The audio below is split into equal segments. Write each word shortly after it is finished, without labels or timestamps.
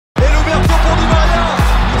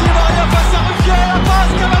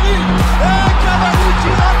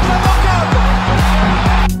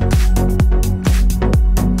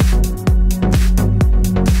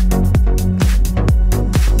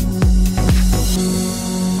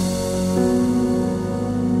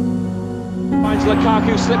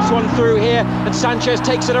Lukaku slips one through here, and Sanchez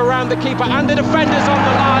takes it around the keeper and the defenders on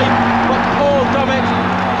the line, but Paul Dummett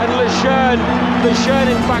and Lejeune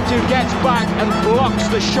in fact, who gets back and blocks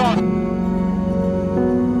the shot.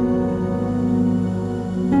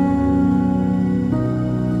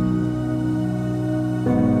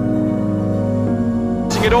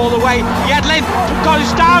 It all the way, Yedlin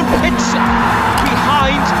goes down, it's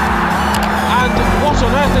behind, and what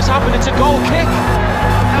on earth has happened? It's a goal kick.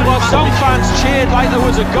 Well, some fans cheered like there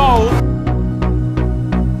was a goal.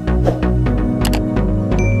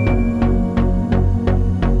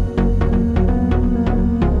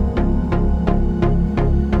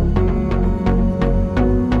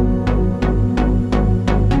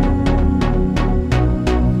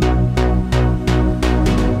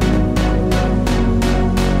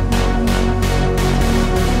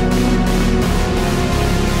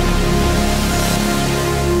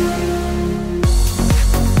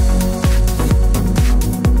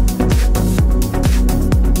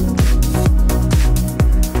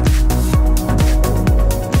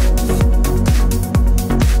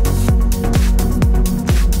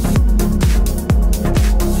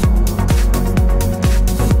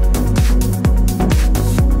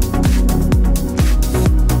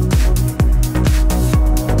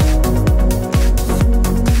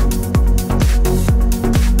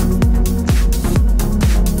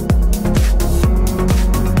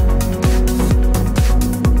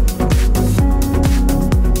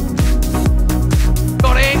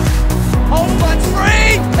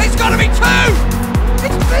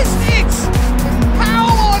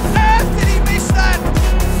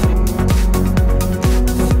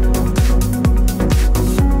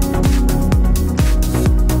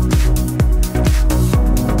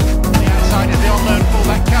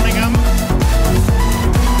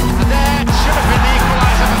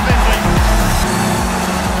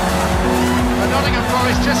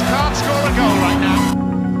 Just can't score a goal right now.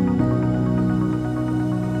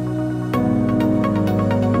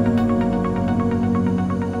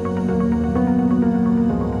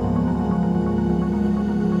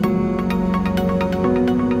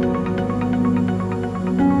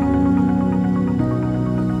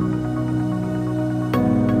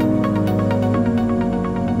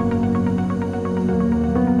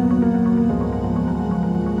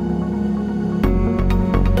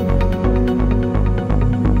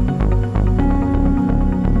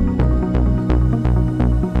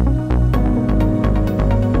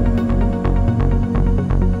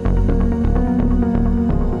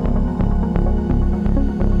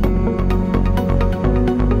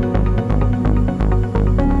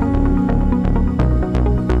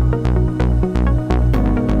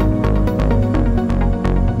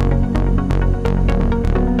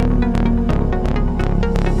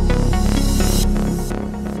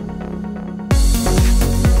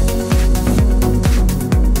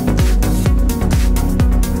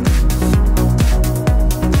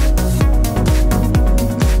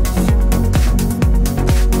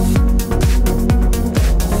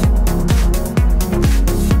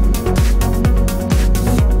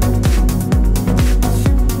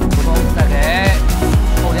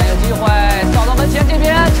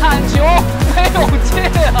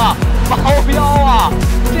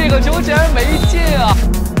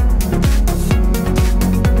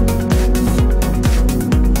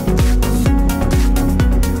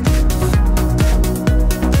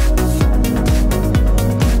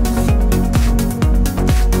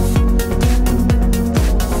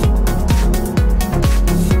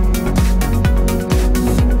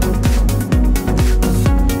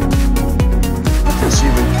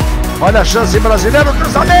 Olha a chance brasileira, o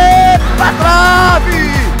cruzamento na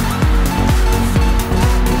trave!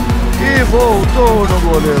 E voltou no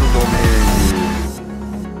goleiro Domingos.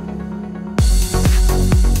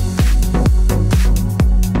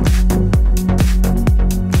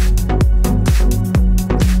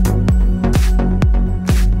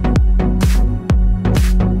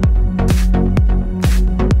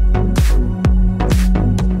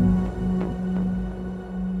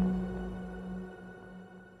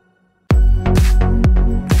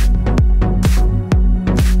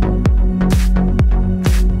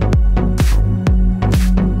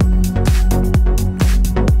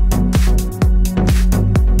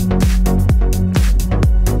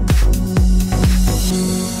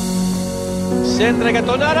 Centra για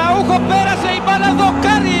τον Αραούχο, πέρασε η μπάλα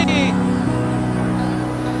δοκάρι.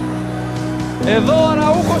 Εδώ ο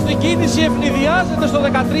Αραούχο στην κίνηση ευνηδιάζεται στο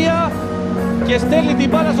 13 και στέλνει την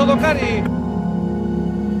μπάλα στο δοκάρι.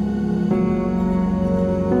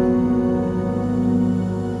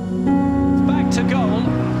 Back to goal.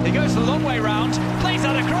 He goes the long way round, plays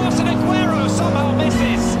that across and Aguero somehow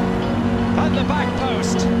at the back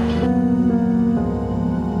post.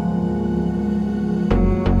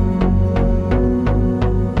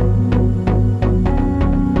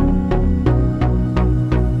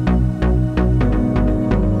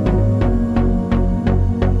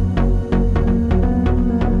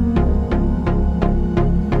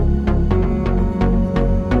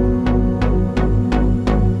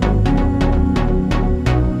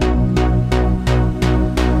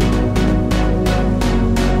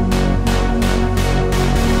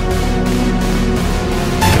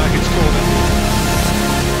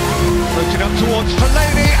 Towards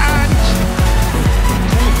Fellaini and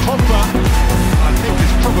Pogba, I think,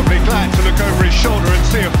 is probably glad to look over his shoulder and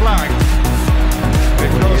see a flag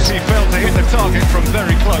because he failed to hit the target from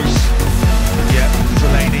very close. Yeah,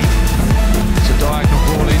 Fellaini, it's a diagonal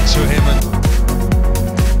ball into him and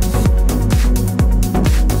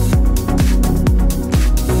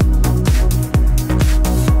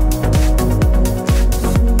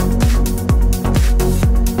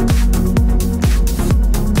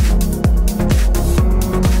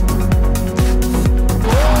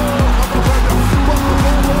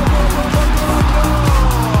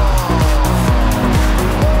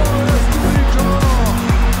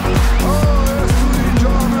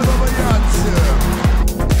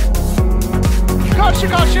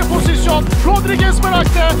karşı pozisyon. Rodriguez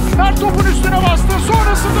bıraktı. Her topun üstüne bastı.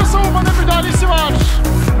 Sonrasında savunmanın müdahalesi var.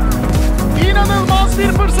 İnanılmaz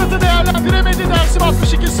bir fırsatı değerlendiremedi Dersim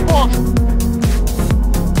 62 Spor.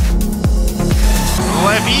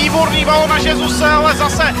 Ale výborný balon na Jesuse, ale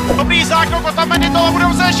zase dobrý zákrok od Mendytova,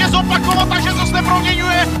 bude se ještě zopakovat a Jesus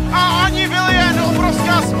neproměňuje a ani Willian,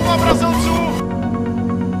 obrovská smůla Brazilců.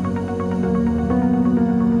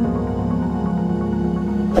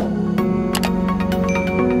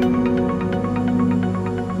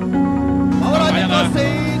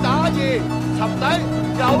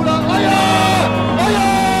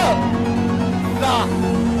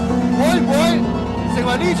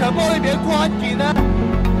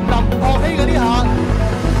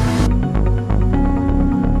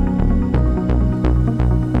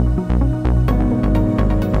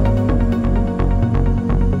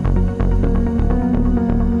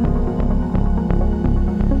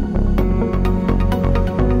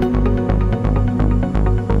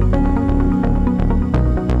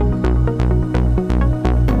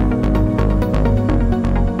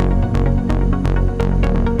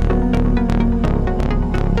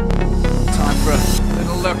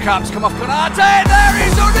 Cups come off Konate, there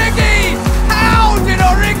is Origi! How did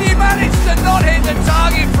Origi manage to not hit the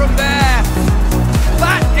target from there?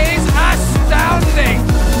 That is astounding!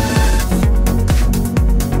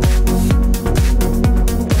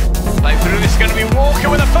 Play through, this is going to be Walker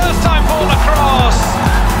with a first-time ball across.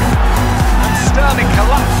 And Sterling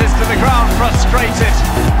collapses to the ground, frustrated.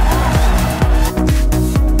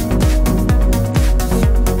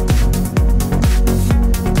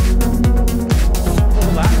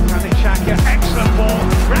 Excellent ball.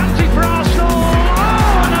 Ramsey for Arsenal.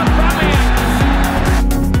 Oh, and Aubameyang.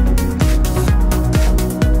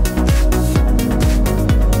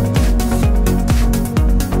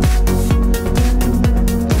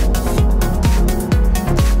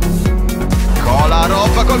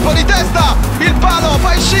 Kolarov, colpo di testa, il palo,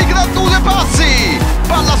 fa il Cilginca, 2 passi,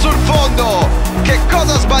 palla sul fondo. Che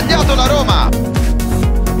cosa ha sbagliato la Roma?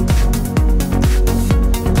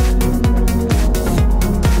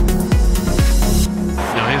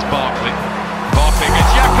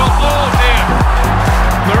 Oh dear!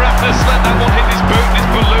 Miraculous let that one hit his boot and it's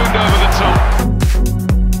ballooned over the top.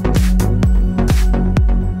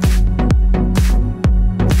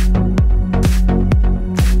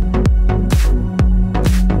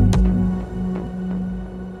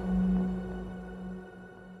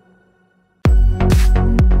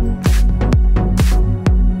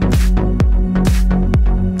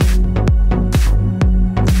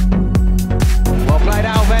 Well played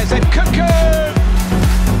Alves and Kacan!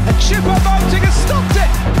 Choupo-Moting has stopped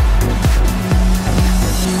it!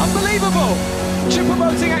 Unbelievable!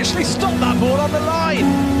 Choupo-Moting actually stopped that ball on the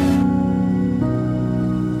line!